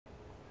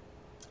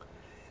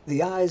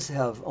The eyes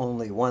have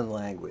only one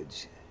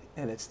language,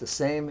 and it's the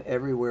same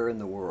everywhere in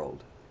the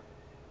world.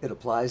 It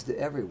applies to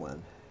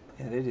everyone,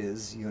 and it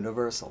is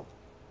universal.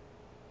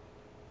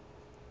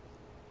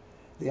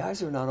 The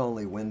eyes are not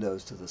only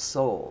windows to the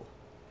soul,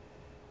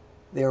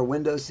 they are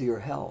windows to your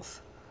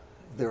health.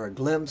 They're a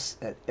glimpse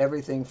at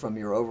everything from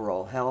your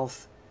overall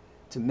health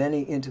to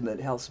many intimate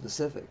health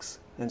specifics,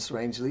 and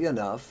strangely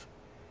enough,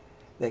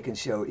 they can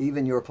show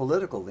even your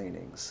political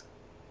leanings.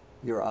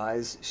 Your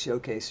eyes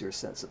showcase your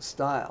sense of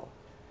style.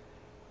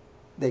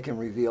 They can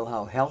reveal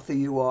how healthy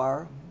you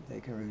are. They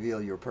can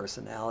reveal your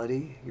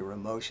personality, your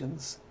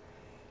emotions,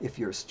 if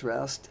you're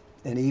stressed,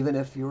 and even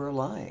if you're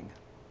lying.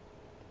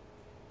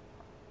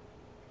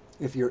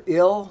 If you're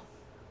ill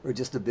or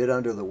just a bit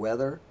under the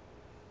weather,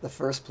 the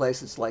first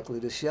place it's likely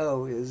to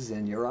show is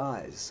in your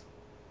eyes.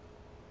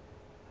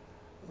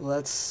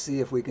 Let's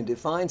see if we can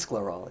define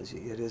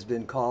sclerology. It has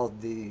been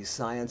called the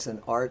science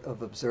and art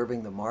of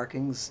observing the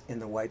markings in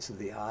the whites of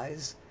the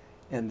eyes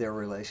and their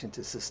relation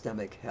to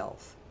systemic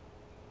health.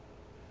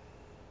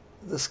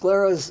 The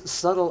sclera's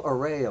subtle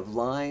array of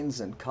lines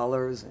and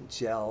colors and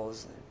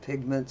gels and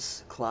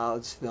pigments,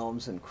 clouds,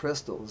 films, and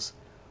crystals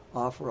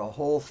offer a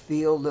whole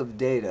field of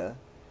data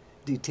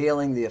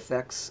detailing the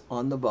effects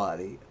on the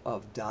body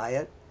of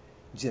diet,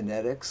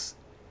 genetics,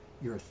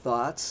 your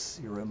thoughts,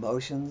 your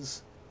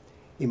emotions,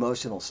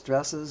 emotional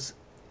stresses,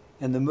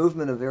 and the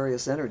movement of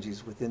various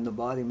energies within the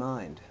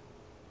body-mind.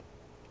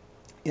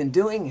 In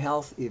doing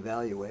health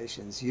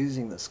evaluations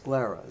using the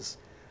scleras,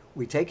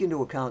 we take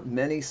into account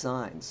many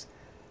signs,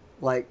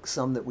 like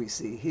some that we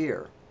see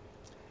here.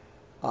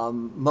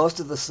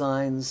 Most of the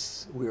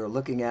signs we are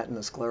looking at in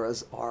the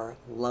scleras are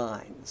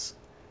lines.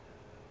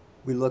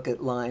 We look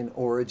at line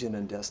origin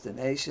and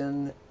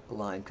destination,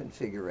 line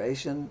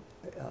configuration,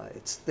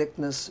 its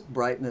thickness,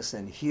 brightness,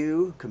 and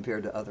hue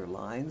compared to other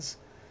lines,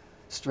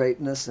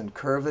 straightness and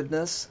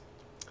curvedness,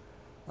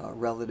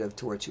 relative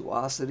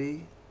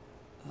tortuosity,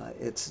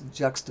 its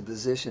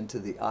juxtaposition to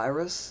the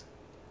iris,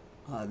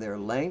 their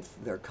length,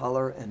 their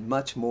color, and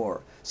much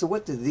more. So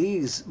what do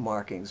these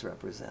markings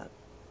represent?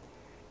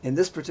 In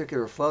this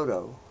particular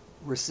photo,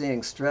 we're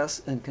seeing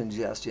stress and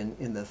congestion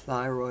in the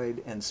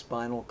thyroid and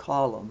spinal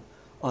column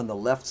on the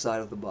left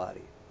side of the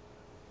body.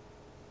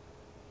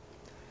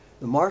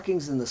 The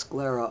markings in the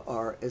sclera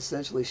are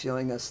essentially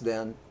showing us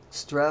then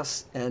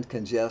stress and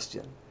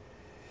congestion.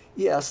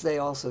 Yes, they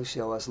also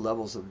show us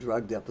levels of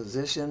drug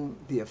deposition,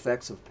 the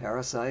effects of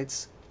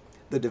parasites,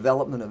 the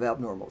development of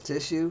abnormal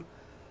tissue,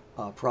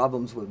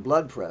 problems with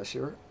blood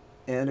pressure,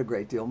 and a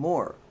great deal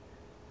more.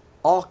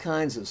 All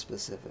kinds of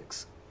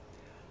specifics.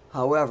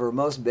 However,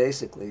 most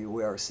basically,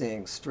 we are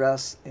seeing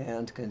stress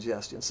and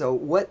congestion. So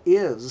what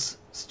is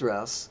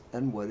stress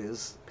and what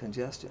is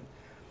congestion?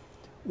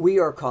 We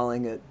are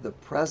calling it the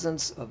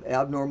presence of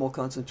abnormal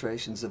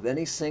concentrations of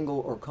any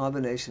single or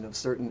combination of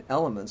certain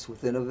elements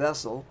within a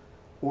vessel,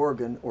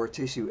 organ, or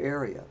tissue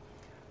area,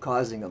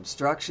 causing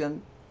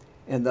obstruction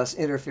and thus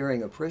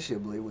interfering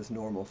appreciably with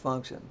normal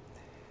function.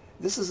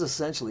 This is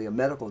essentially a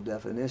medical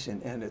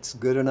definition, and it's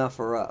good enough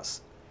for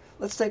us.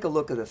 Let's take a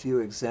look at a few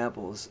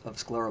examples of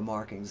sclera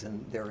markings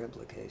and their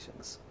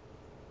implications.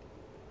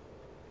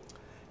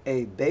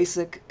 A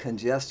basic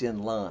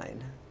congestion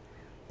line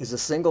is a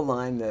single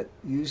line that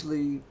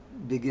usually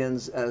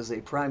begins as a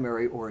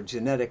primary or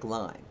genetic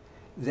line.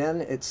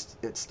 Then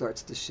it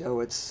starts to show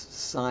its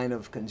sign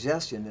of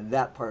congestion in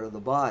that part of the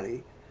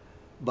body.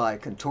 By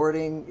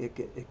contorting,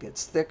 it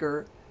gets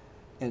thicker,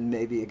 and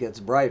maybe it gets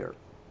brighter.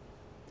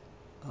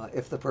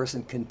 If the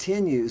person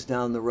continues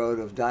down the road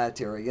of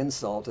dietary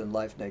insult and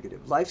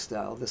life-negative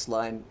lifestyle, this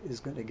line is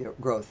going to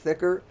grow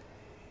thicker.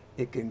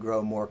 It can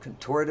grow more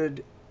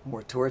contorted,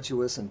 more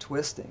tortuous and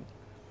twisting.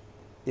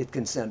 It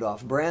can send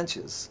off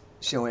branches,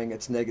 showing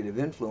its negative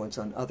influence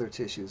on other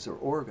tissues or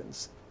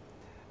organs.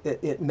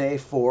 It may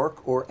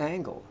fork or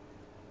angle,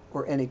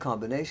 or any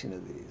combination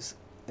of these.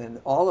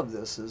 And all of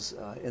this is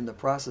in the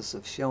process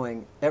of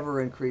showing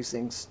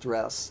ever-increasing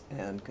stress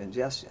and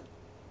congestion.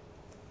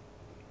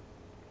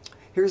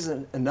 Here's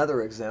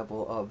another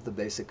example of the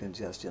basic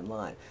congestion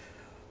line.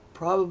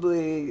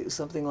 Probably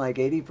something like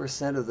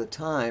 80% of the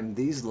time,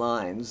 these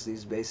lines,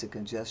 these basic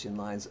congestion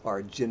lines,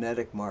 are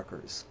genetic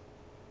markers.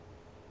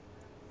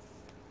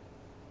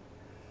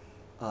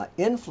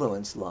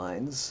 Influence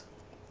lines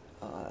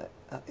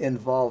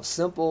involve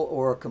simple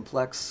or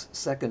complex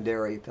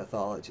secondary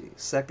pathology.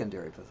 Such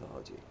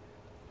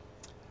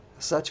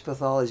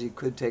pathology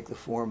could take the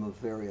form of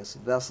various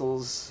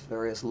vessels,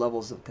 various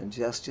levels of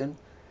congestion,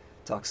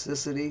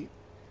 toxicity,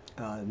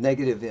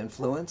 negative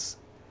influence,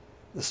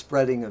 the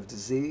spreading of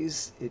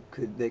disease.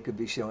 They could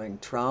be showing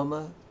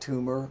trauma,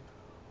 tumor,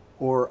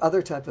 or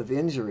other type of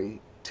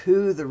injury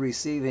to the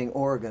receiving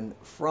organ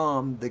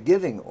from the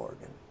giving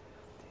organ.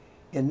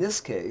 In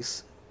this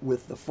case,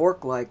 with the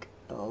fork-like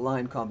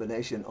line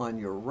combination on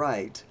your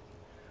right,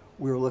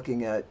 we're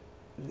looking at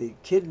the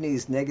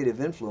kidney's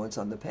negative influence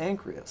on the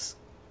pancreas.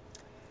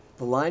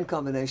 The line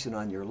combination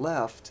on your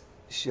left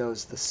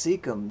shows the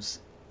cecum's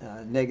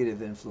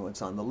negative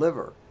influence on the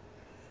liver.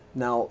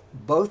 Now,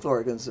 both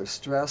organs are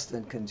stressed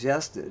and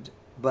congested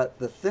but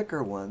the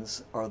thicker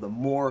ones are the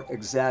more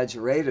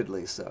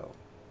exaggeratedly so.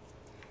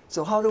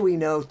 So how do we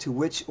know to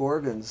which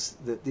organs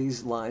that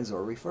these lines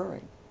are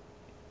referring?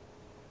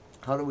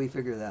 How do we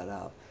figure that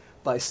out?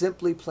 By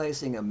simply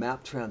placing a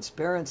map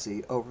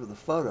transparency over the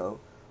photo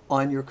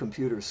on your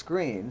computer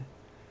screen,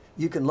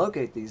 you can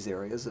locate these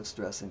areas of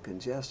stress and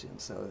congestion.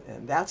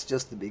 And that's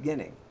just the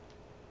beginning.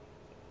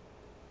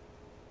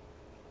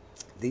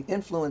 The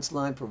influence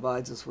line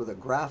provides us with a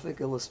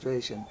graphic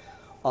illustration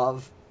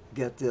of,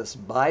 get this,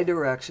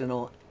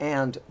 bidirectional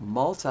and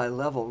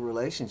multi-level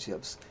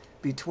relationships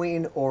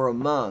between or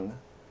among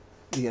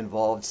the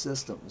involved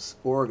systems,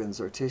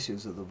 organs, or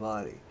tissues of the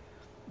body,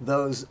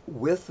 those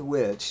with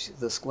which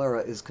the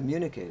sclera is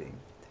communicating.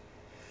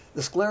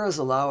 The scleras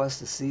allow us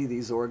to see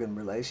these organ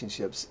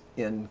relationships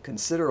in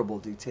considerable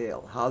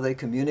detail, how they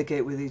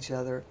communicate with each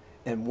other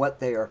and what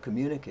they are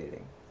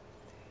communicating.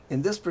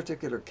 In this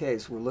particular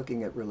case, we're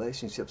looking at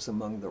relationships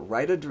among the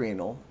right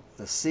adrenal,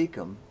 the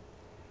cecum,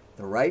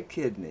 the right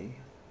kidney,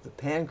 the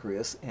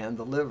pancreas, and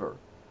the liver.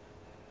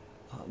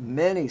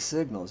 Many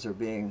signals are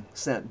being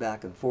sent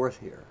back and forth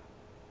here,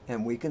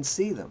 and we can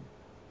see them.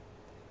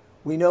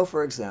 We know,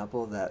 for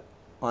example, that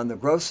on the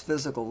gross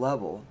physical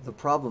level, the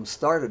problem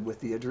started with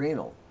the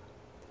adrenal.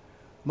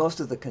 Most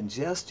of the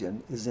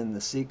congestion is in the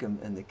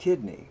cecum and the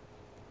kidney,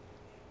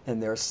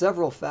 and there are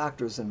several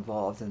factors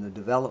involved in the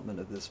development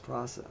of this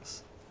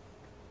process.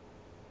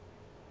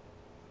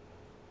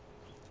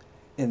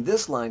 In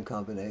this line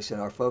combination,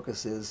 our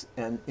focus is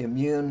an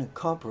immune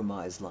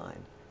compromised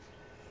line.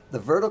 The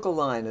vertical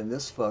line in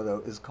this photo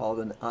is called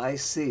an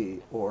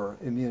IC, or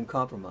immune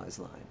compromised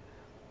line.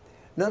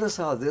 Notice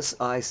how this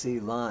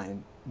IC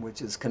line,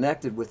 which is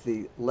connected with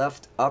the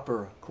left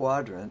upper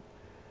quadrant,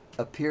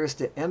 appears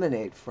to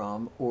emanate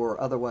from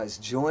or otherwise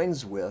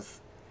joins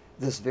with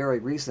this very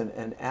recent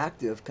and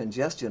active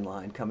congestion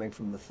line coming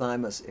from the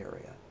thymus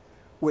area,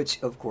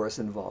 which of course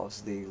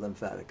involves the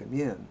lymphatic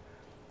immune.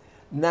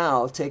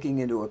 Now, taking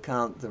into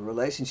account the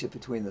relationship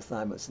between the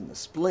thymus and the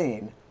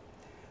spleen,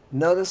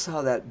 notice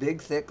how that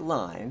big thick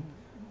line,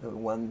 the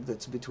one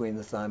that's between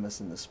the thymus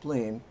and the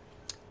spleen,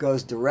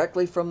 goes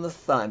directly from the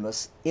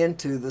thymus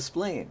into the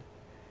spleen.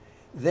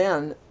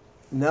 Then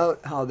note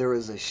how there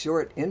is a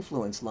short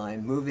influence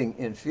line moving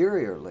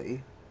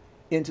inferiorly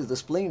into the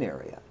spleen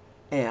area,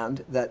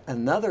 and that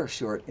another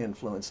short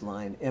influence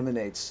line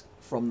emanating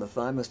from the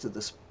thymus to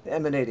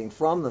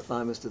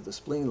the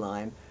spleen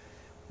line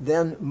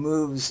then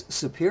moves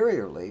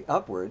superiorly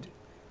upward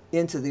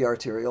into the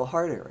arterial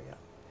heart area.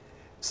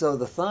 So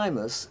the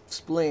thymus,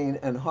 spleen,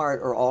 and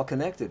heart are all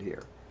connected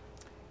here,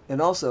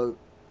 and also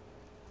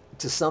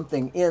to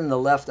something in the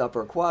left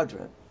upper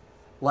quadrant,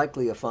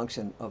 likely a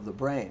function of the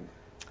brain.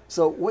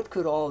 So what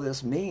could all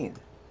this mean?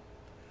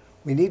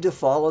 We need to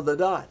follow the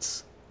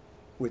dots,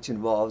 which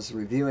involves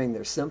reviewing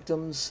their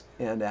symptoms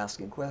and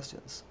asking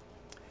questions.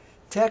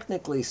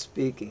 Technically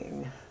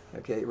speaking,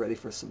 okay, ready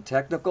for some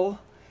technical?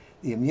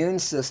 The immune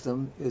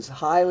system is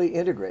highly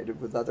integrated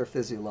with other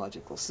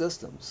physiological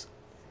systems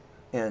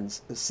and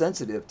is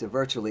sensitive to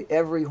virtually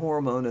every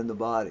hormone in the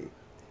body.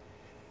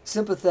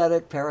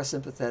 Sympathetic,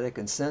 parasympathetic,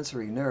 and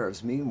sensory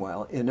nerves,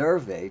 meanwhile,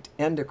 innervate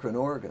endocrine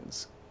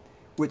organs,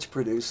 which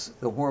produce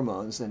the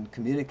hormones and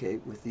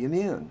communicate with the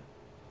immune.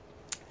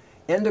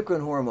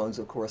 Endocrine hormones,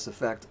 of course,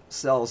 affect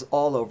cells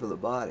all over the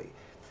body.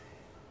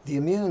 The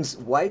immune's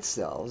white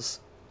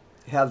cells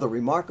have the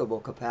remarkable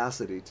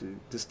capacity to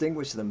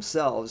distinguish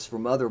themselves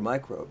from other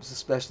microbes,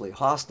 especially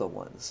hostile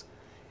ones,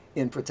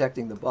 in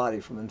protecting the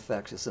body from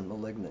infectious and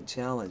malignant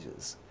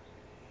challenges.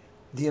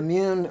 The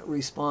immune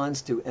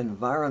responds to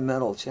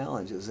environmental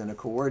challenges in a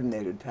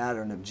coordinated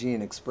pattern of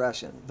gene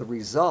expression. The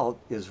result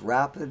is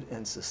rapid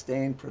and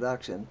sustained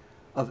production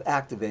of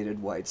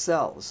activated white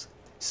cells,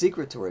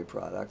 secretory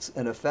products,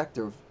 and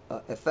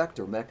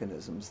effector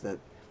mechanisms that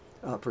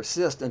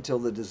persist until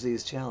the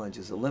disease challenge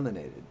is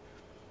eliminated.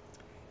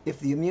 If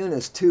the immune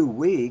is too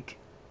weak,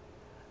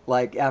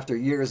 like after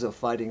years of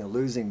fighting a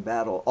losing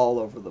battle all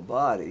over the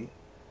body,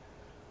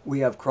 we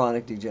have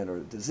chronic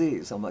degenerative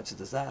disease. How much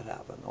does that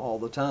happen? All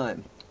the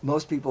time.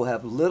 Most people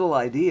have little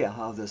idea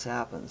how this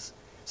happens,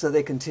 so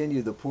they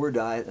continue the poor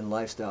diet and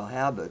lifestyle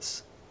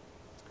habits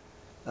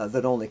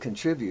that only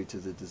contribute to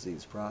the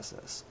disease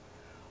process.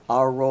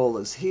 Our role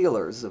as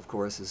healers, of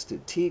course, is to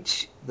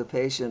teach the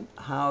patient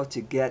how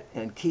to get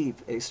and keep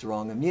a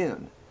strong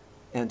immune,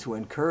 and to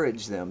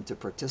encourage them to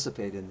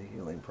participate in the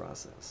healing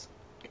process.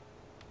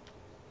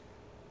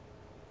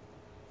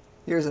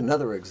 Here's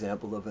another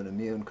example of an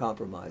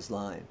immune-compromised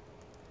line.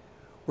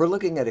 We're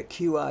looking at a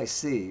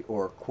QIC,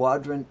 or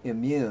quadrant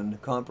immune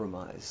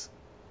compromise.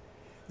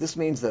 This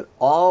means that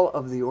all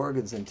of the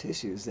organs and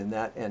tissues in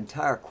that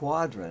entire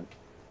quadrant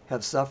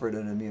have suffered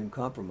an immune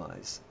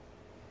compromise.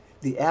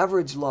 The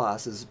average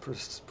loss is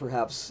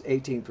perhaps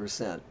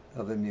 18%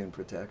 of immune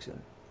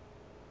protection.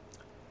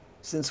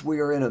 Since we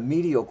are in a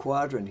medial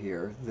quadrant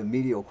here, the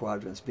medial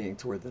quadrants being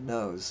toward the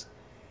nose,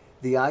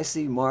 the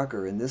IC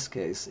marker in this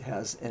case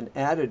has an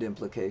added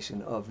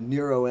implication of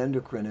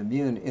neuroendocrine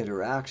immune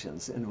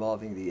interactions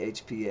involving the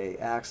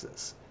HPA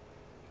axis.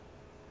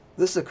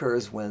 This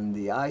occurs when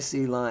the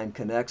IC line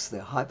connects the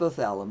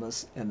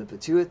hypothalamus and the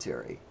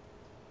pituitary,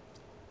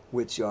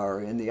 which are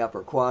in the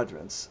upper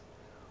quadrants,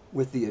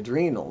 with the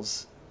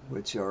adrenals,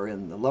 which are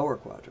in the lower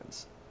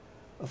quadrants.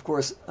 Of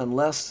course,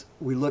 unless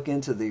we look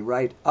into the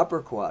right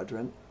upper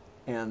quadrant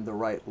and the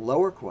right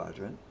lower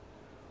quadrant,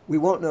 we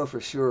won't know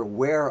for sure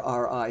where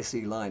our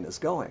IC line is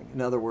going.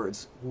 In other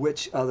words,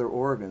 which other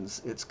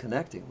organs it's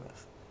connecting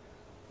with.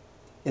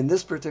 In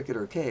this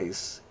particular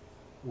case,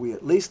 we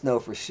at least know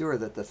for sure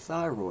that the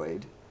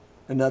thyroid,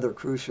 another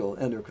crucial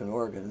endocrine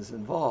organ, is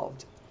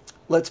involved.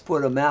 Let's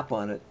put a map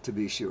on it to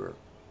be sure.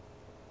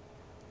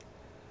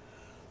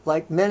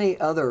 Like many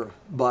other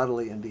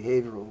bodily and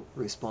behavioral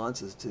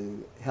responses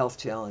to health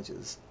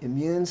challenges,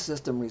 immune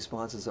system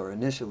responses are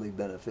initially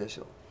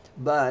beneficial.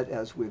 But,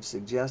 as we've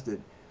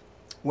suggested,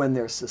 when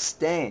they're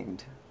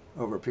sustained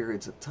over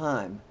periods of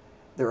time,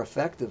 their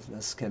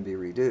effectiveness can be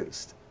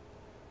reduced.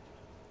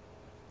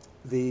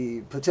 The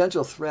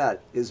potential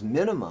threat is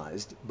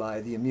minimized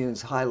by the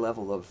immune's high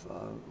level of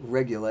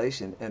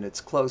regulation and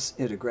its close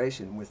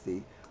integration with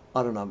the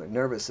autonomic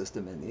nervous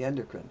system and the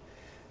endocrine.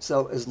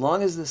 So as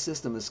long as the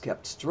system is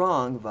kept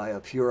strong via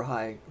pure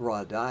high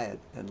raw diet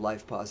and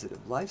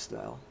life-positive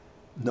lifestyle,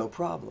 no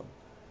problem.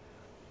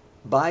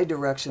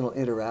 Bidirectional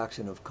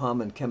interaction of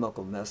common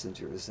chemical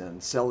messengers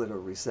and cellular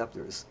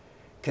receptors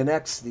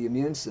connects the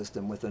immune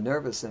system with the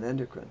nervous and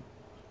endocrine.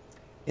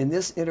 In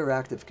this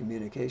interactive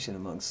communication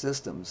among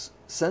systems,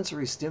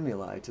 sensory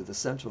stimuli to the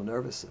central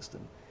nervous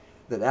system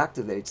that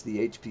activates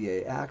the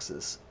HPA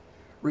axis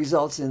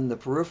results in the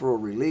peripheral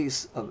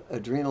release of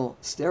adrenal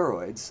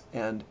steroids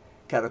and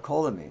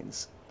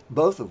catecholamines,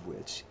 both of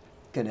which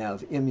can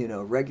have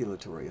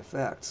immunoregulatory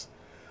effects.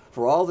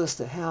 For all this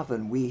to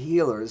happen, we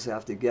healers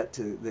have to get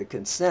to the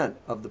consent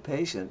of the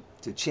patient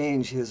to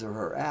change his or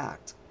her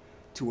act,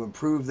 to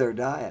improve their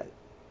diet,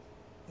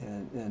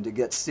 and to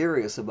get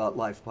serious about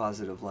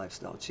life-positive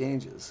lifestyle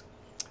changes.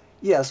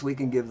 Yes, we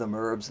can give them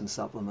herbs and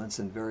supplements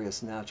and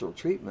various natural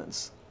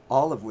treatments,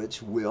 all of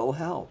which will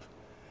help.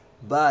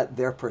 But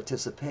their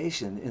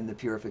participation in the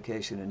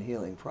purification and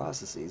healing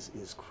processes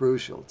is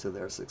crucial to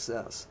their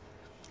success.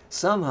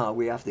 Somehow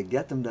we have to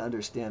get them to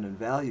understand and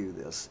value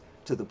this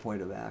to the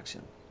point of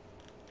action.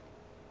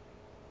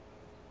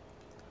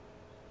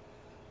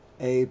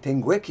 A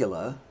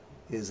pinguicula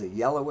is a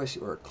yellowish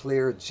or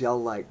clear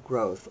gel-like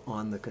growth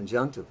on the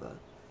conjunctiva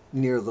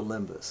near the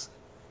limbus.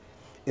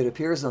 It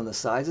appears on the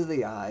sides of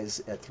the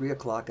eyes at 3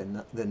 o'clock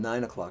and the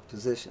 9 o'clock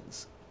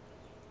positions.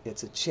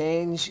 It's a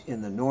change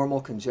in the normal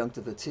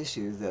conjunctiva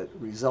tissue that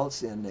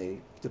results in a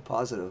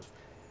deposit of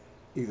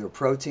either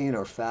protein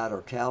or fat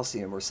or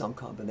calcium or some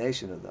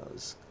combination of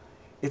those.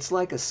 It's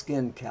like a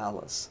skin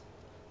callus.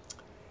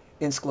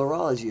 In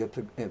sclerology, a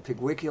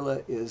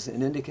pinguicula is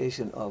an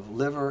indication of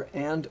liver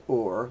and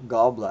or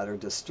gallbladder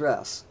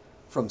distress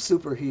from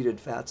superheated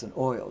fats and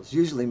oils,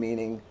 usually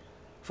meaning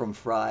from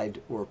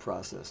fried or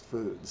processed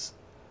foods.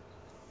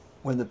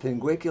 When the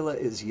pinguicula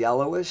is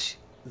yellowish,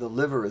 the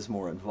liver is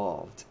more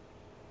involved.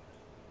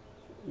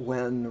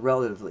 When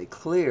relatively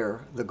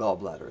clear, the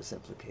gallbladder is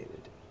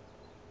implicated.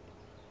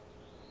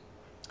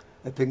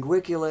 A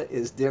pinguicula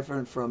is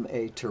different from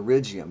a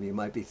pterygium. You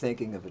might be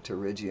thinking of a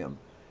pterygium.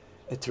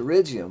 A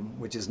pterygium,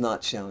 which is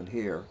not shown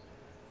here,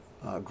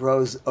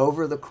 grows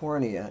over the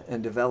cornea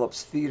and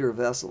develops feeder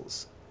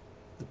vessels.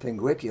 The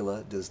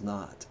pinguicula does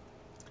not.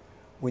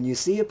 When you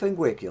see a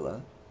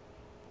pinguicula,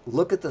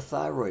 look at the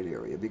thyroid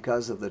area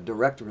because of the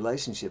direct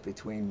relationship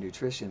between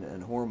nutrition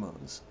and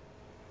hormones.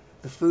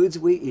 The foods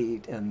we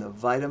eat and the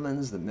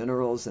vitamins, the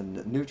minerals, and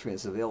the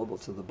nutrients available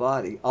to the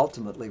body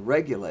ultimately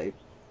regulate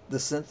the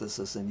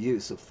synthesis and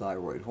use of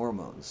thyroid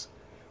hormones.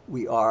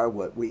 We are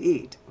what we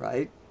eat,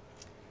 right?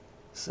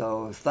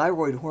 So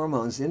thyroid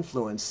hormones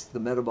influence the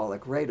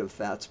metabolic rate of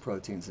fats,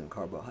 proteins, and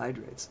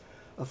carbohydrates.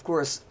 Of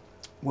course,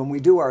 when we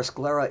do our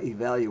sclera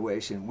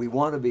evaluation, we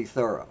want to be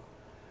thorough.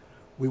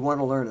 We want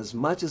to learn as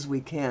much as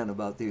we can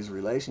about these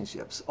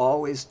relationships,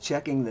 always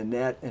checking the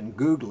net and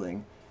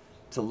Googling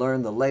to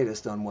learn the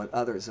latest on what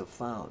others have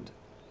found.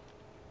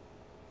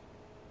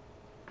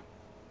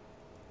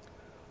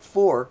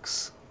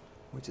 Forks,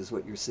 which is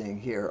what you're seeing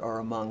here, are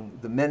among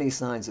the many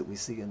signs that we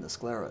see in the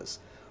scleras.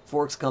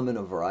 Forks come in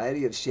a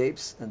variety of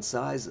shapes and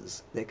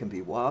sizes. They can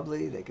be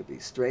wobbly, they can be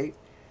straight,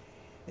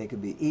 they can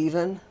be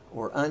even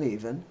or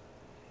uneven,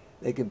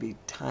 they can be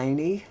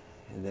tiny,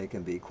 and they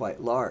can be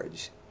quite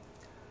large.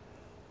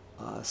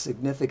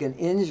 Significant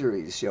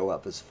injuries show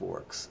up as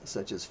forks,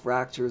 such as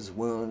fractures,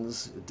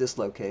 wounds,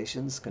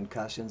 dislocations,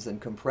 concussions,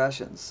 and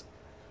compressions.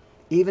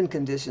 Even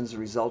conditions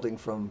resulting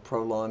from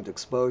prolonged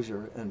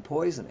exposure and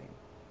poisoning.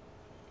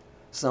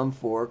 Some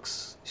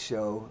forks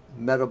show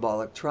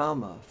metabolic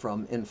trauma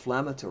from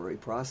inflammatory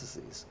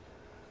processes.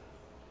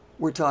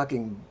 We're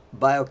talking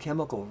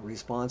biochemical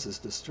responses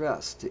to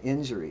stress, to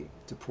injury,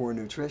 to poor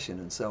nutrition,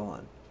 and so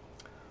on.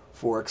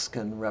 Forks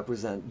can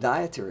represent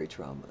dietary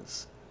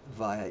traumas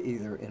via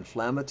either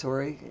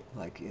inflammatory,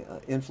 like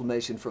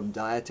inflammation from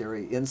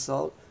dietary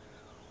insult,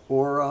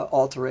 or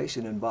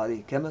alteration in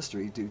body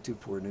chemistry due to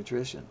poor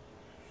nutrition.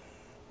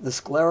 The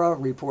sclera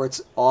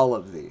reports all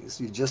of these.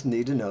 You just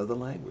need to know the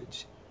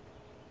language.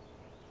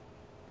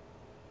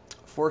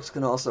 Forks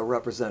can also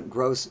represent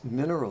gross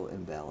mineral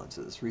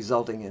imbalances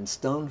resulting in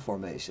stone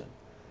formation.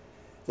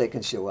 They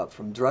can show up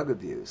from drug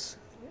abuse,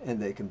 and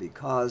they can be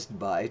caused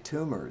by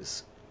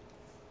tumors.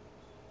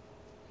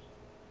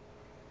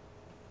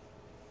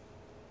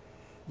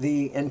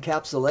 The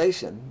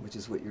encapsulation, which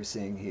is what you're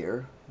seeing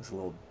here, this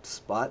little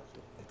spot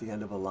at the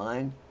end of a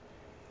line,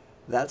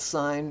 that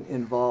sign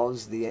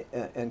involves the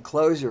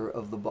enclosure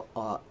of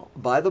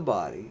by the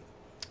body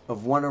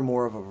of one or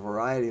more of a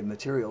variety of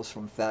materials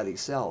from fatty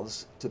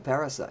cells to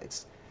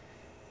parasites.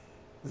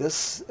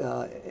 This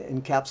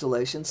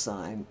encapsulation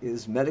sign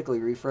is medically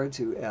referred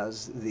to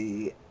as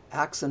the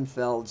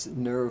Axenfeld's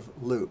nerve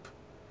loop.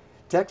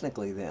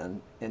 Technically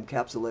then,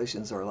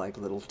 encapsulations are like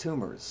little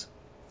tumors.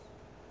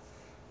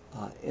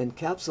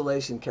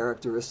 Encapsulation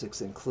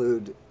characteristics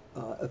include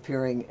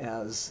appearing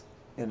as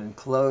an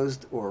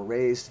enclosed or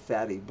raised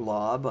fatty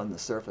blob on the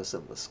surface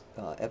of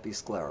the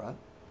episclera.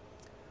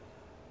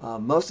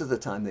 Most of the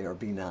time they are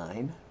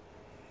benign.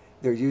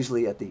 They're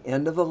usually at the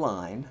end of a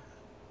line.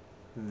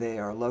 They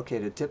are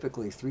located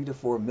typically 3 to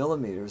 4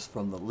 millimeters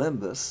from the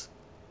limbus.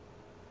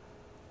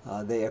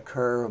 They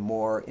occur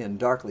more in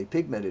darkly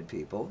pigmented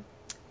people.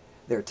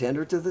 They're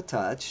tender to the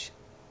touch.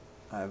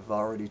 I've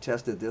already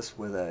tested this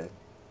with a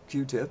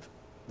Q-tip.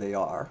 They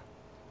are.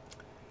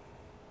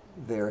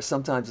 They're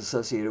sometimes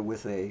associated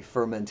with a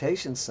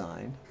fermentation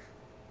sign,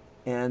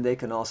 and they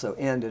can also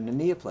end in a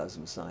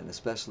neoplasm sign,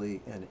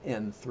 especially an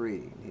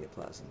N3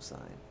 neoplasm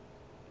sign.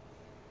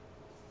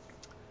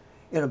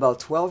 In about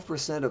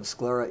 12% of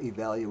sclera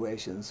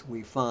evaluations,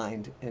 we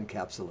find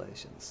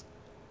encapsulations.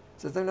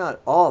 So they're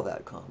not all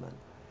that common.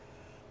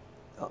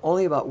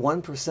 Only about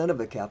 1% of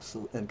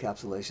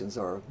encapsulations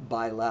are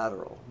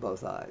bilateral,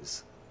 both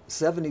eyes.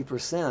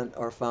 70%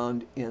 are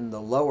found in the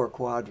lower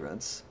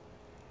quadrants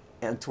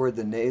and toward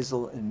the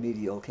nasal and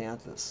medial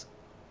canthus.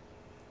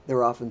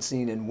 They're often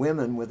seen in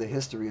women with a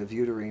history of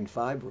uterine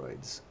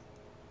fibroids.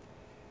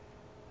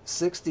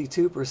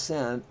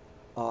 62%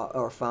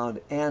 are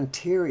found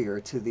anterior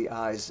to the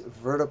eye's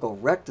vertical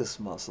rectus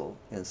muscle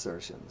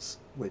insertions,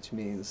 which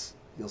means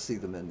you'll see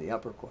them in the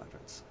upper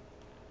quadrants.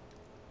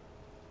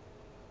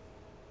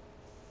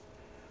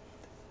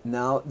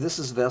 Now, this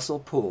is vessel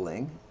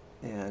pooling,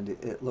 and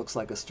it looks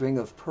like a string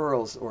of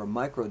pearls or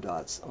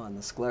microdots on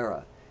the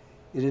sclera.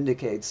 It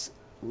indicates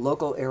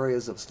local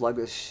areas of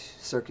sluggish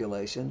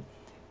circulation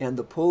and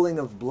the pooling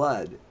of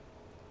blood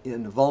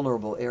in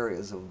vulnerable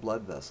areas of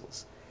blood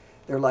vessels.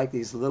 They're like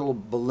these little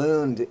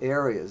ballooned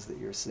areas that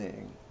you're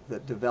seeing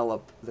that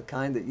develop, the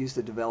kind that used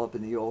to develop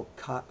in the old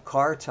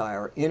car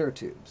tire inner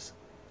tubes,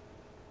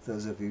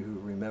 those of you who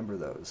remember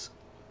those.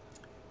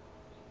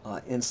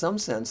 In some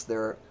sense,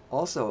 they're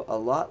also a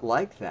lot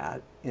like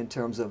that in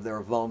terms of their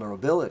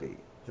vulnerability,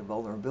 the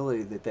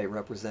vulnerability that they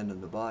represent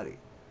in the body.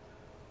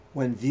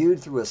 When viewed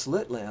through a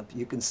slit lamp,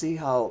 you can see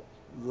how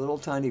little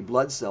tiny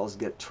blood cells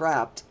get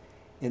trapped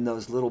in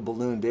those little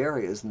ballooned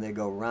areas, and they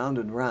go round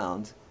and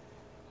round,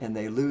 and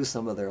they lose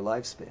some of their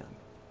lifespan.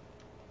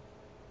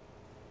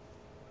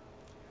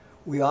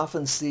 We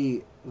often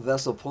see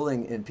vessel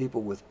pulling in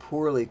people with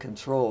poorly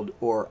controlled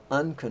or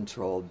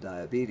uncontrolled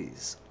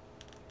diabetes.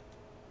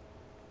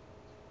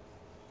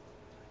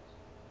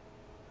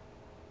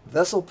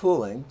 Vessel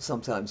pooling,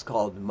 sometimes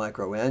called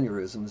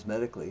microaneurysms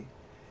medically,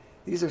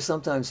 these are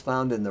sometimes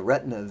found in the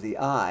retina of the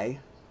eye,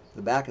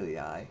 the back of the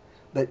eye,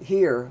 but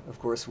here, of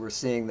course, we're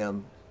seeing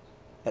them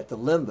at the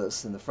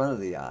limbus in the front of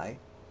the eye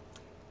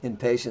in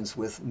patients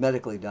with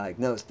medically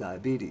diagnosed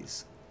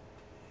diabetes.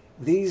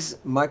 These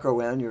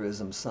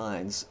microaneurysm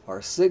signs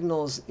are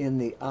signals in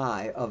the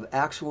eye of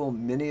actual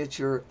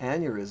miniature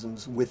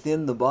aneurysms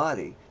within the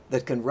body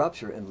that can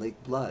rupture and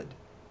leak blood.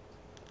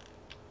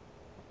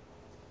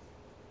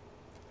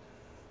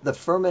 The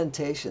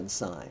fermentation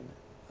sign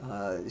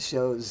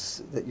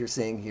shows that you're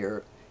seeing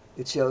here,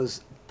 it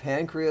shows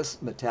pancreas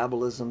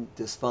metabolism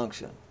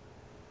dysfunction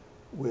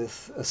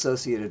with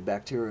associated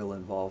bacterial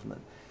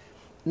involvement.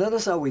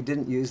 Notice how we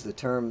didn't use the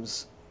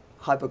terms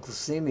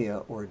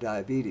hypoglycemia or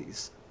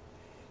diabetes.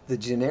 The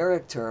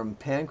generic term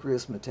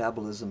pancreas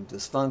metabolism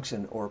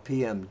dysfunction, or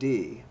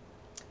PMD,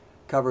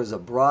 covers a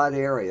broad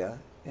area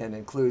and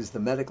includes the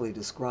medically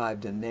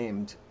described and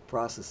named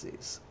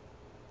processes.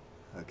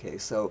 Okay,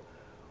 so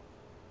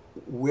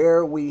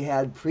where we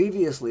had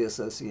previously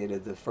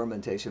associated the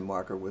fermentation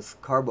marker with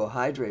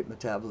carbohydrate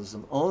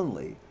metabolism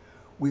only,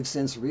 we've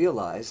since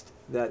realized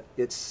that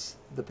it's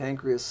the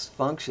pancreas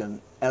function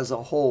as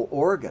a whole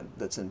organ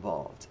that's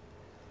involved,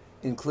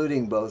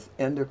 including both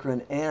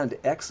endocrine and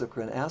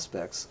exocrine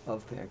aspects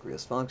of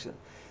pancreas function.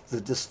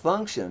 The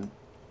dysfunction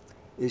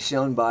is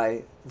shown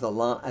by the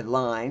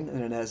line,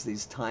 and it has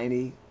these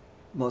tiny,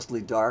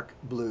 mostly dark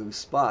blue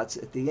spots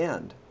at the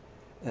end,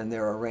 and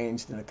they're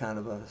arranged in a kind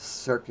of a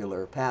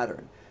circular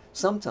pattern.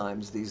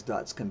 Sometimes these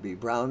dots can be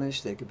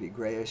brownish, they could be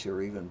grayish,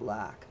 or even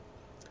black.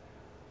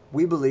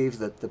 We believe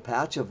that the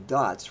patch of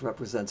dots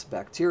represents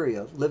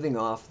bacteria living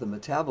off the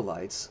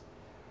metabolites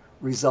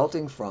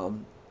resulting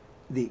from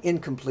the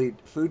incomplete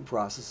food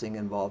processing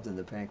involved in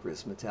the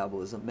pancreas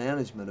metabolism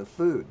management of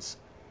foods.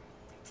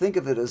 Think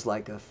of it as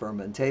like a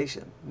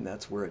fermentation, and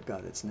that's where it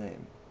got its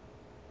name.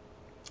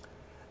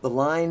 The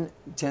line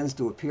tends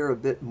to appear a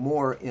bit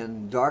more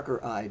in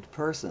darker-eyed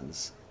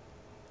persons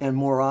and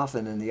more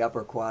often in the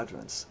upper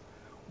quadrants.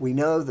 We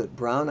know that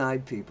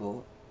brown-eyed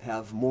people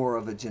have more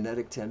of a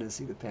genetic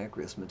tendency to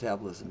pancreas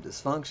metabolism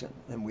dysfunction,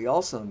 and we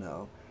also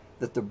know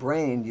that the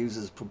brain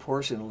uses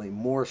proportionally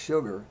more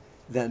sugar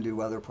than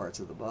do other parts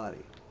of the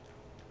body.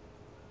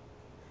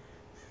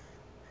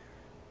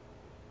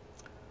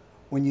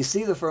 When you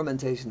see the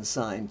fermentation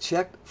sign,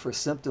 check for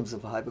symptoms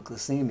of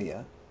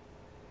hypoglycemia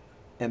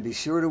and be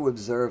sure to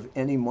observe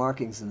any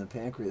markings in the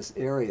pancreas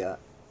area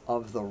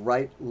of the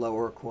right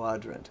lower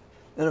quadrant,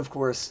 and of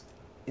course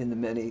in the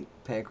many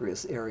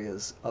pancreas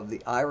areas of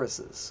the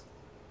irises.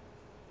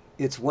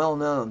 It's well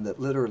known that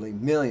literally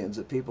millions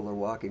of people are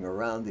walking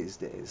around these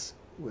days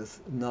with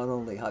not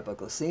only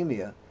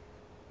hypoglycemia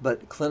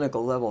but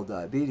clinical level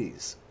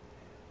diabetes.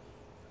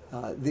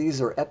 These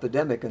are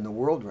epidemic in the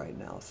world right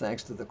now,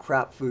 thanks to the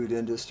crap food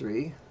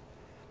industry,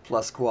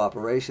 plus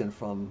cooperation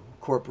from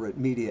corporate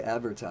media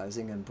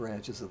advertising and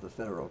branches of the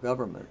federal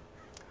government.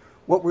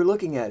 What we're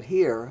looking at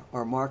here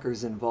are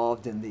markers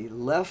involved in the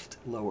left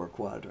lower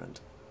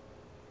quadrant.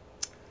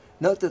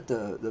 Note that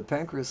the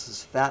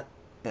pancreas's fat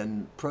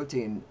and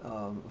protein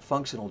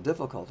functional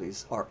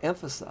difficulties are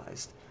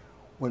emphasized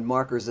when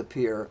markers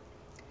appear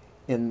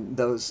in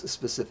those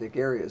specific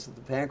areas of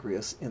the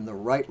pancreas in the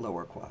right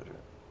lower quadrant.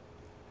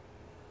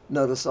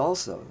 Notice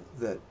also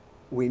that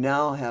we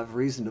now have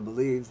reason to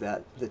believe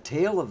that the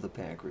tail of the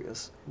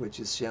pancreas, which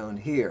is shown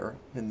here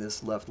in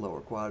this left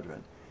lower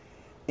quadrant,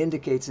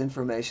 indicates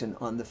information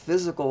on the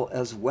physical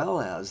as well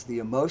as the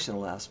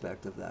emotional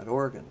aspect of that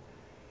organ.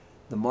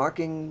 The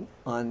marking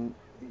on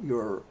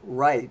your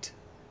right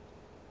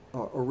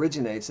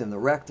originates in the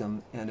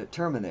rectum and it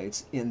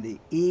terminates in the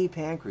E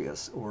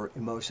pancreas, or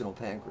emotional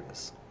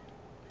pancreas.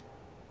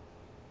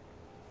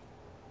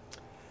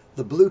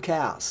 The blue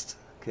cast.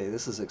 Okay,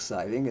 this is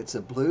exciting. It's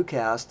a blue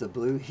cast, a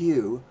blue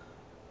hue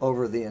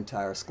over the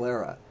entire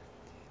sclera.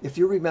 If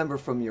you remember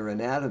from your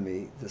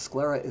anatomy, the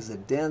sclera is a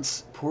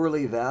dense,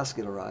 poorly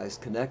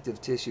vascularized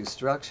connective tissue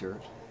structure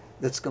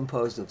that's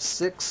composed of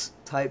 6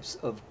 types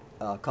of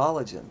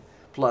collagen,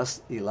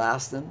 plus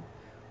elastin,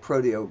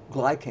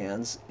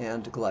 proteoglycans,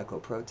 and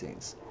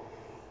glycoproteins.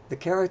 The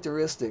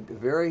characteristic,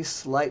 very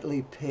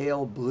slightly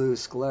pale blue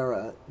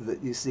sclera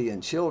that you see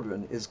in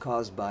children is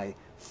caused by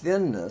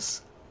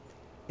thinness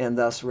and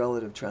thus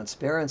relative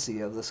transparency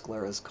of the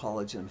sclera's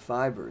collagen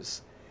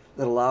fibers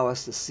that allow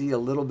us to see a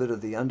little bit of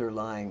the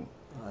underlying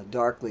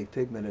darkly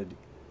pigmented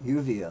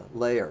uvea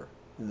layer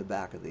in the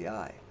back of the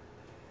eye.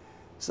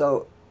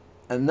 So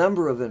a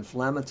number of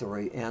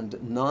inflammatory and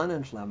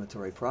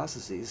non-inflammatory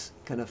processes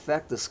can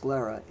affect the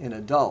sclera in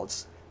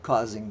adults,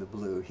 causing the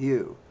blue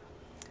hue.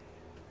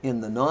 In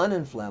the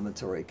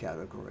non-inflammatory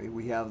category,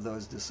 we have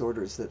those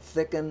disorders that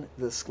thicken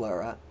the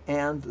sclera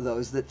and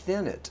those that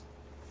thin it.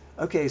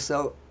 Okay,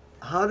 so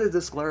how did the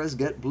scleras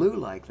get blue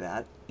like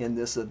that in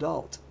this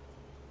adult?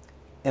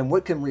 And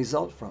what can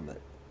result from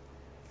it?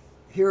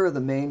 Here are the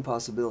main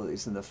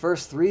possibilities, and the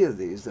first 3 of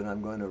these that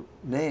I'm going to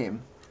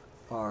name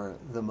are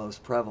the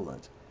most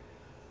prevalent.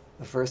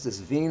 The first is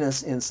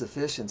venous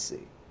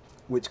insufficiency,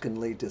 which can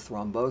lead to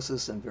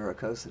thrombosis and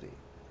varicosity.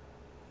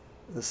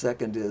 The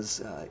second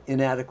is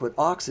inadequate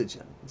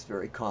oxygen. It's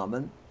very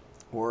common,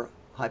 or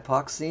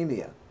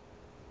hypoxemia,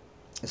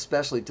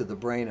 especially to the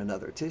brain and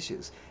other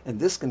tissues. And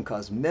this can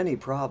cause many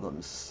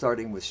problems,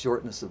 starting with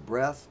shortness of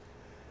breath,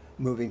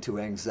 moving to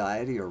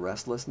anxiety or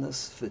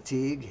restlessness,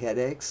 fatigue,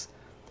 headaches,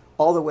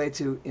 all the way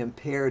to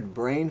impaired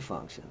brain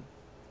function.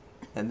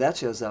 And that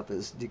shows up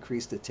as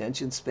decreased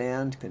attention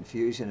span,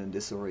 confusion, and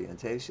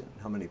disorientation.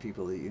 How many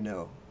people that you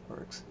know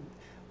are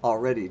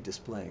already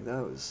displaying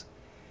those?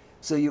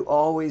 So you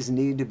always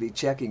need to be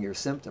checking your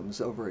symptoms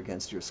over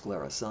against your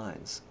sclera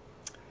signs.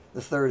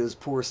 The third is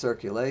poor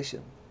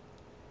circulation.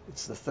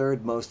 It's the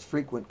 3rd most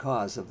frequent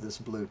cause of this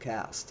blue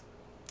cast.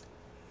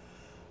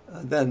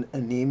 Then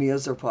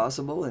anemias are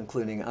possible,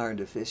 including iron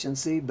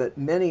deficiency, but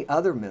many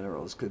other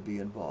minerals could be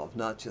involved,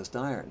 not just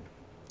iron.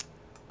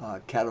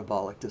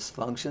 Catabolic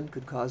dysfunction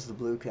could cause the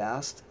blue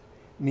cast,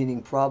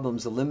 meaning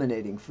problems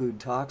eliminating food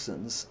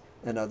toxins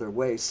and other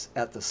wastes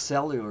at the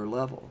cellular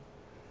level.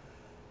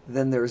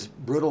 Then there's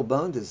brittle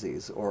bone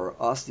disease, or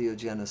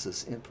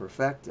osteogenesis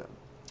imperfecta,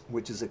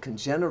 which is a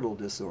congenital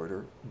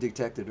disorder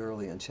detected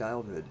early in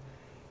childhood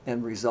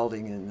and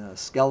resulting in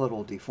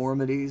skeletal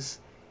deformities,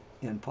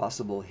 in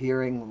possible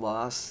hearing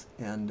loss,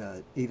 and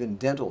even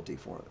dental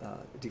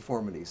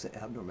deformities and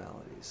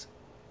abnormalities.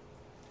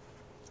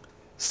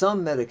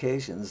 Some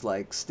medications,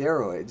 like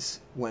steroids,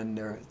 when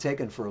they're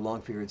taken for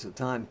long periods of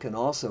time, can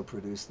also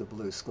produce the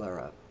blue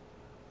sclera.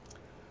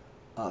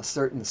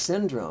 Certain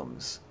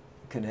syndromes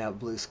can have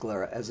blue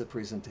sclera as a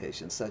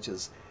presentation, such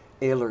as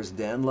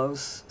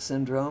Ehlers-Danlos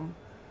syndrome,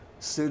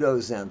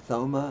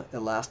 pseudoxanthoma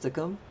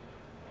elasticum,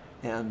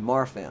 and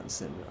Marfan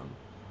syndrome.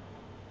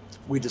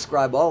 We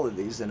describe all of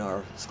these in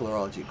our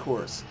sclerology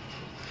course.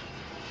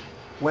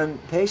 When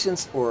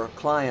patients or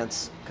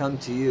clients come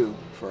to you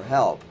for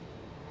help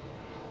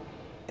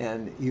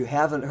and you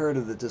haven't heard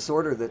of the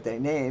disorder that they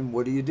name,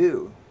 what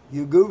do?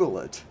 You Google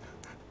it.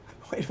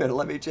 Wait a minute,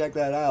 let me check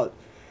that out.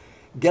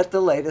 Get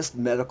the latest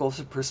medical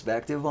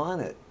perspective on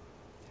it.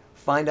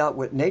 Find out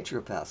what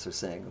naturopaths are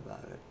saying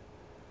about it.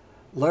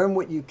 Learn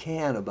what you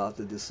can about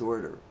the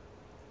disorder.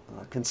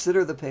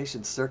 Consider the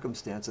patient's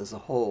circumstance as a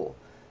whole.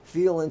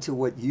 Feel into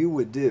what you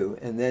would do,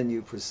 and then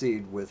you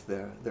proceed with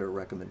their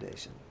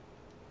recommendation.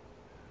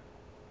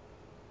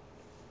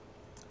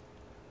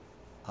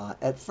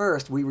 At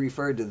first, we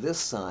referred to this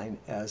sign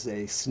as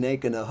a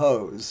snake in a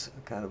hose,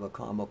 kind of a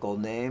comical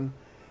name,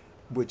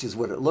 which is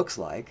what it looks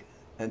like,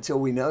 until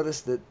we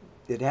noticed that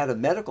it had a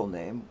medical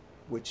name,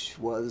 which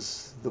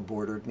was the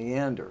bordered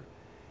meander.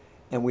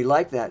 And we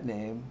like that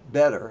name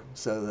better,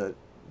 so that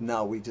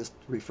now we just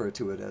refer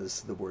to it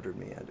as the bordered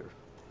meander.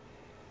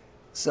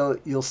 So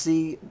you'll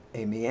see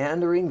a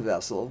meandering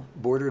vessel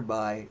bordered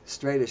by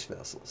straightish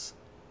vessels.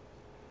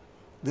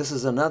 This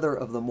is another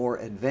of the more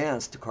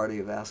advanced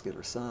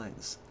cardiovascular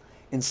signs.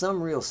 In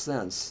some real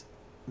sense,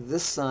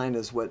 this sign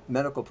is what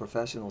medical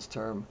professionals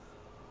term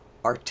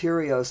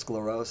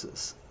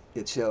arteriosclerosis.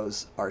 It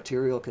shows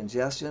arterial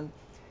congestion,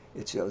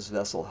 it shows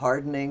vessel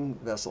hardening,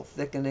 vessel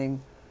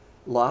thickening,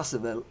 loss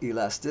of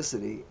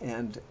elasticity,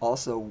 and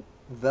also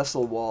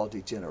vessel wall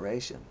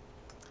degeneration.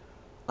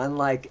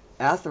 Unlike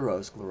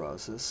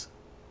atherosclerosis,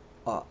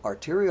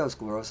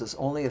 arteriosclerosis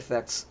only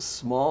affects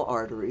small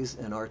arteries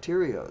and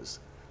arterioles.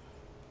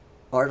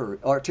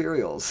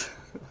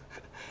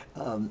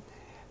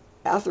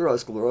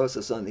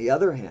 Atherosclerosis, on the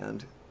other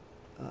hand,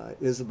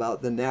 is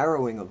about the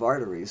narrowing of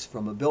arteries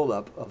from a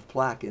buildup of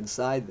plaque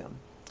inside them.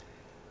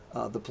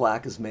 The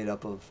plaque is made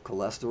up of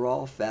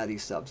cholesterol, fatty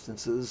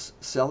substances,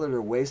 cellular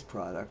waste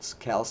products,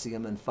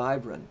 calcium, and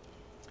fibrin.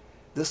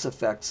 This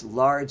affects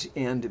large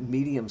and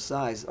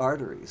medium-sized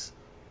arteries,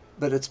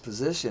 but its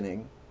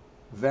positioning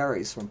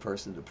varies from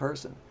person to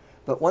person.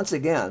 But once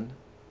again,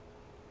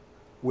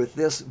 with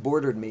this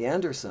bordered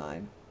meander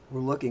sign,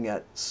 we're looking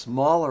at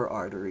smaller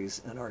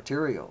arteries and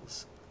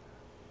arterioles.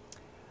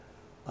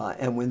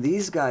 And when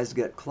these guys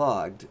get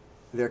clogged,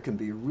 there can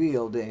be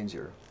real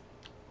danger.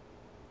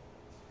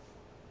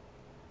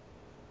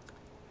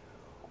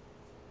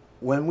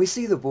 When we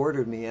see the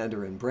bordered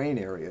meander in brain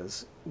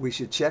areas, we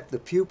should check the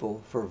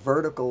pupil for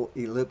vertical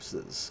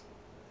ellipses.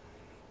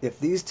 If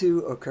these two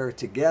occur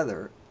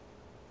together,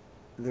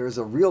 there is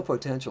a real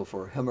potential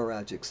for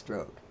hemorrhagic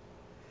stroke.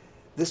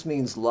 This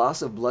means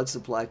loss of blood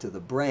supply to the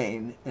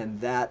brain,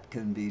 and that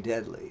can be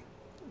deadly.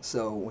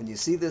 So when you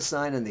see this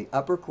sign in the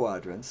upper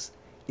quadrants,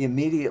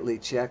 immediately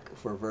check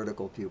for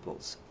vertical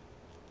pupils.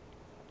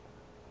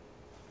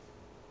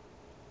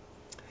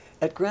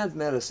 At Grand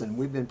Medicine,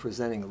 we've been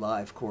presenting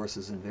live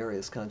courses in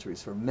various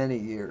countries for many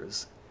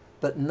years,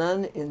 but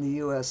none in the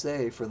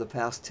USA for the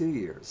past 2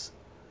 years.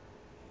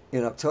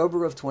 In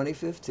October of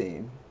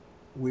 2015,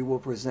 we will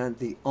present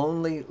the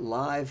only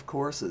live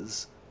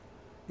courses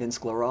in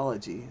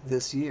sclerology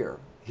this year,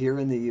 here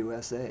in the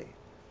USA.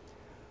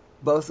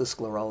 Both the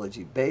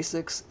Sclerology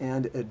Basics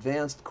and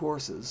Advanced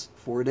courses,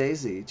 4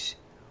 days each,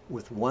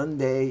 with 1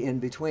 day in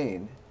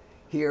between,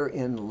 here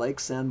in Lake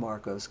San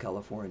Marcos,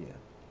 California.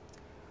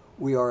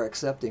 We are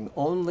accepting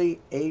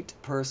only 8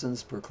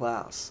 persons per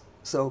class,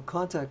 so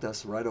contact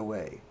us right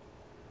away.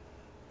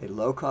 A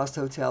low-cost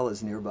hotel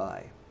is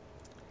nearby.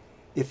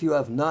 If you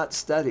have not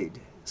studied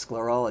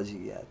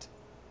sclerology yet,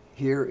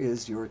 here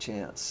is your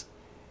chance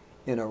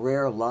in a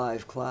rare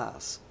live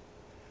class.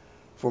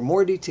 For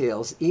more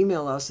details,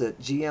 email us at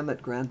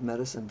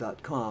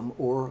gm@grandmedicine.com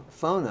or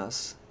phone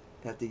us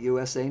at the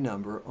USA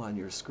number on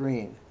your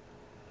screen.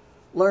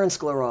 Learn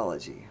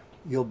sclerology.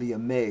 You'll be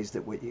amazed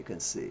at what you can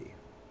see.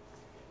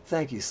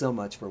 Thank you so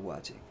much for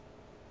watching.